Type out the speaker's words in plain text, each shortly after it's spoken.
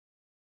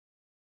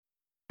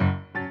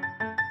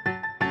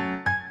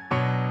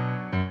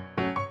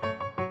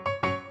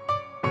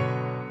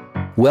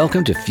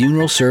Welcome to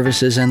Funeral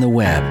Services and the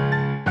Web,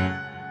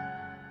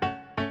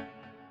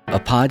 a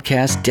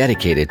podcast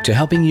dedicated to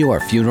helping your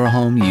funeral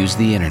home use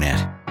the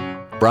internet.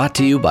 Brought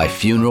to you by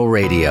Funeral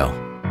Radio.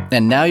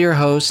 And now your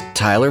host,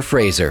 Tyler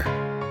Fraser.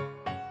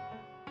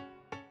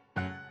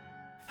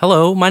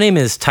 Hello, my name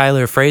is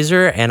Tyler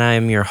Fraser, and I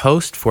am your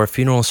host for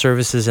Funeral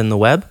Services and the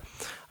Web.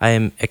 I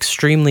am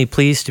extremely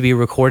pleased to be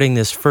recording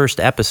this first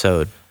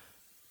episode.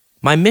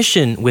 My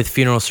mission with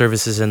Funeral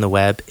Services and the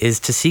Web is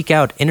to seek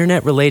out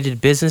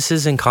internet-related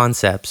businesses and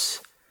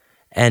concepts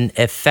and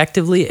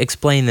effectively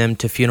explain them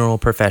to funeral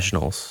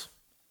professionals.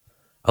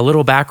 A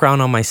little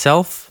background on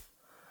myself.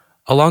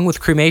 Along with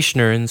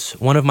cremation urns,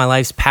 one of my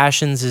life's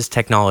passions is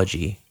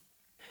technology.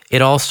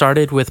 It all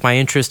started with my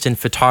interest in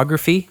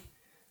photography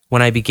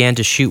when I began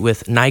to shoot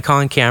with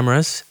Nikon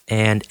cameras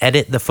and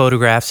edit the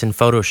photographs in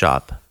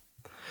Photoshop.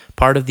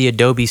 Part of the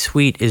Adobe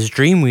suite is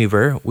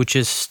Dreamweaver, which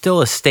is still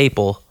a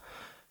staple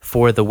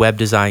for the web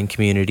design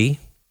community,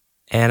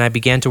 and I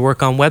began to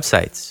work on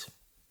websites.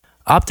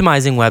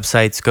 Optimizing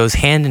websites goes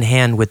hand in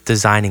hand with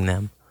designing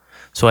them,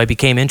 so I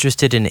became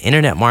interested in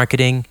internet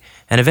marketing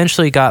and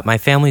eventually got my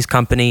family's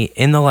company,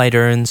 In the Light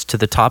Urns, to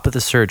the top of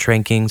the search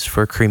rankings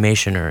for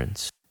cremation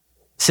urns.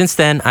 Since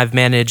then, I've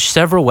managed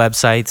several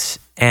websites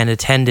and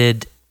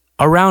attended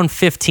around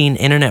 15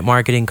 internet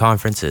marketing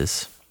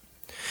conferences.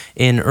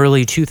 In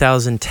early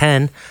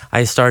 2010,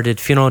 I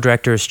started Funeral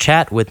Directors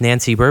Chat with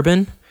Nancy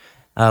Bourbon,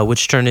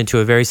 which turned into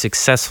a very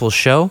successful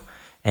show.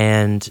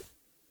 And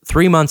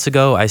 3 months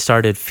ago, I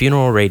started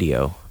Funeral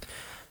Radio.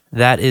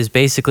 That is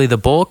basically the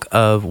bulk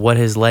of what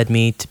has led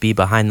me to be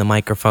behind the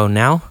microphone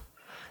now.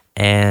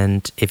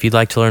 And if you'd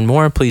like to learn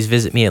more, please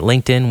visit me at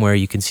LinkedIn, where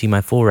you can see my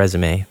full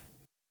resume.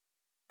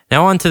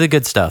 Now on to the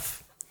good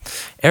stuff.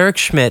 Eric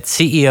Schmidt,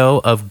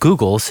 CEO of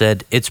Google,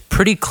 said, "It's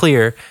pretty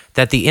clear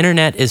that the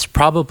internet is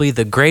probably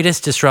the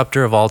greatest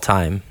disruptor of all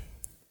time."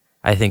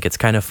 I think it's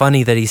kind of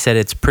funny that he said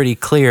it's pretty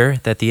clear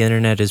that the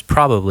internet is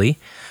probably,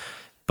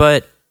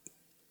 but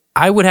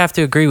I would have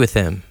to agree with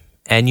him.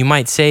 And you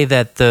might say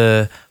that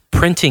the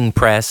printing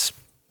press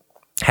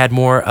had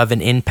more of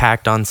an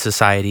impact on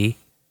society.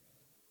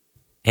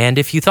 And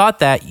if you thought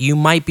that, you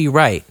might be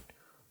right.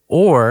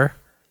 Or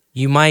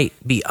you might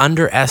be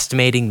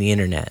underestimating the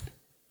internet.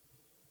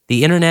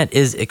 The internet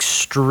is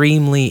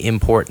extremely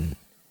important.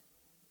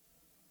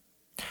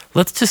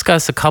 Let's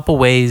discuss a couple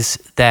ways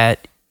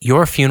that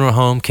your funeral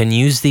home can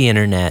use the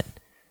internet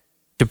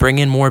to bring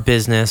in more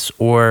business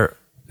or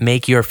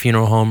make your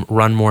funeral home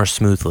run more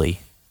smoothly.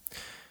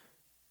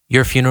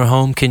 Your funeral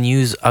home can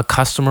use a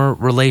customer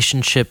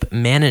relationship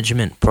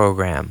management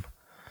program,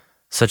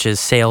 such as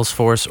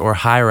Salesforce or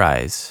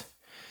HighRise.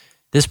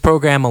 This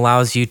program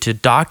allows you to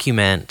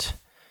document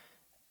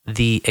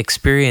the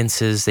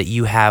experiences that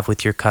you have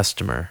with your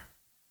customer.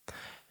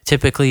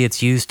 Typically,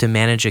 it's used to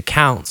manage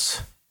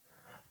accounts.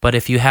 But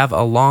if you have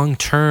a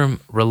long-term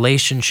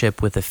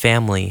relationship with a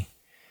family,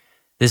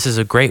 this is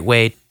a great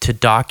way to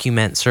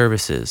document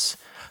services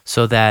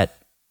so that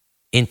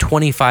in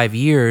 25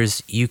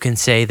 years, you can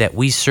say that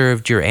we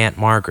served your Aunt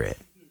Margaret.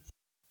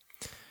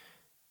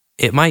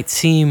 It might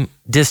seem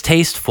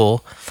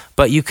distasteful,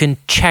 but you can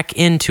check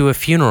into a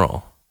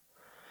funeral.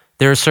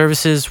 There are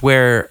services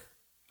where,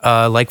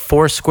 like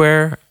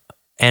Foursquare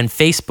and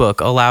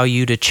Facebook, allow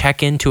you to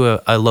check into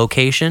a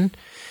location.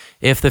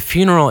 If the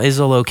funeral is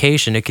a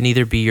location, it can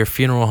either be your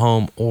funeral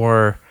home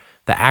or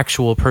the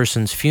actual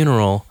person's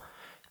funeral.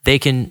 They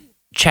can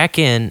check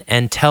in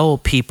and tell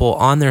people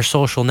on their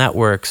social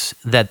networks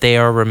that they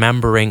are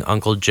remembering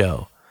Uncle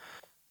Joe.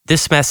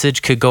 This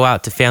message could go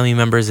out to family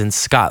members in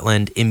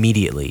Scotland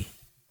immediately.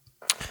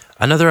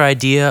 Another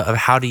idea of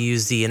how to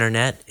use the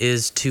internet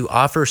is to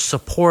offer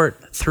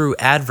support through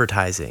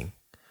advertising.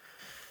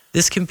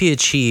 This can be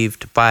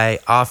achieved by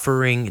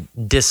offering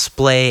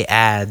display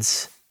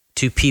ads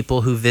to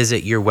people who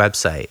visit your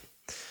website.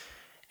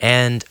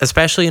 And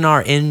especially in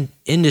our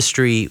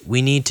industry,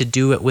 we need to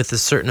do it with a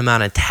certain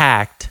amount of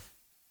tact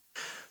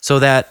so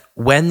that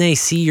when they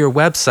see your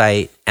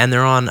website and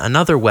they're on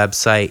another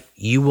website,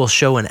 you will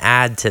show an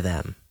ad to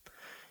them.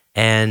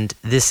 And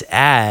this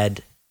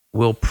ad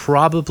will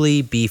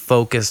probably be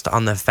focused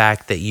on the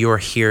fact that you're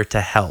here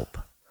to help.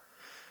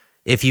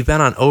 If you've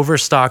been on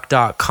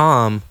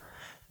Overstock.com,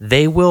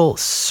 they will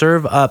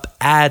serve up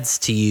ads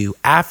to you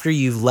after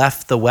you've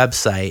left the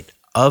website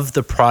of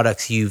the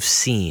products you've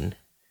seen.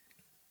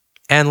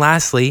 And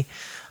lastly,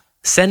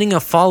 sending a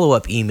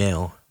follow-up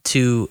email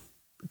to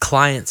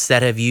clients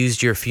that have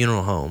used your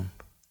funeral home.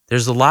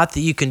 There's a lot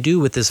that you can do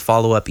with this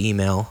follow-up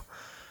email.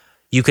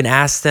 You can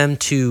ask them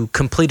to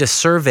complete a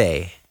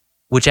survey,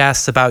 which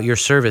asks about your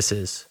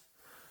services.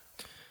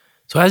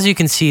 So as you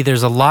can see,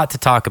 there's a lot to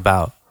talk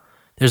about.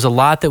 There's a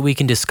lot that we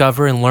can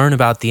discover and learn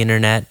about the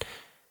internet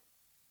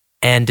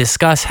and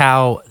discuss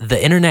how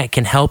the internet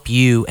can help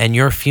you and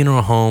your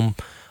funeral home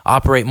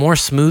operate more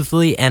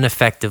smoothly and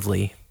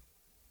effectively.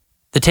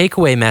 The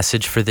takeaway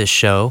message for this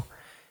show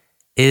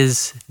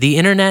is the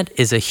internet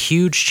is a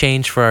huge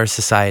change for our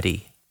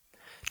society.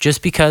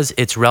 Just because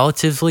it's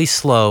relatively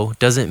slow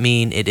doesn't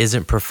mean it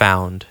isn't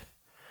profound.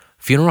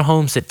 Funeral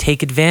homes that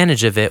take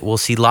advantage of it will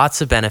see lots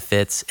of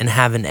benefits and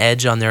have an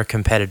edge on their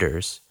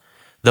competitors.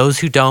 Those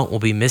who don't will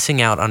be missing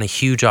out on a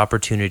huge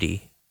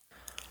opportunity.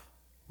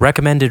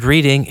 Recommended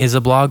reading is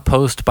a blog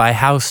post by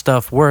How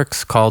Stuff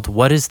Works called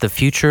What is the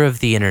Future of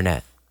the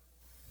Internet?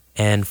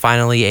 And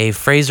finally, a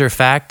Fraser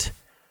fact: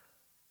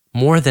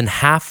 more than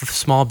half of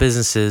small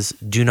businesses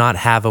do not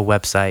have a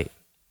website.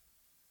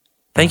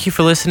 Thank you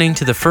for listening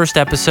to the first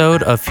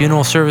episode of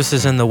Funeral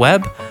Services in the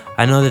Web.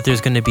 I know that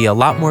there's going to be a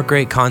lot more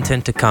great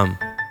content to come.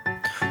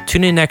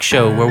 Tune in next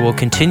show where we'll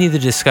continue the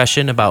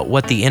discussion about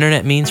what the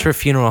internet means for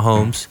funeral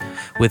homes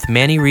with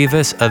Manny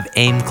Rivas of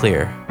Aim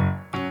Clear.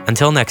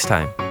 Until next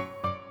time.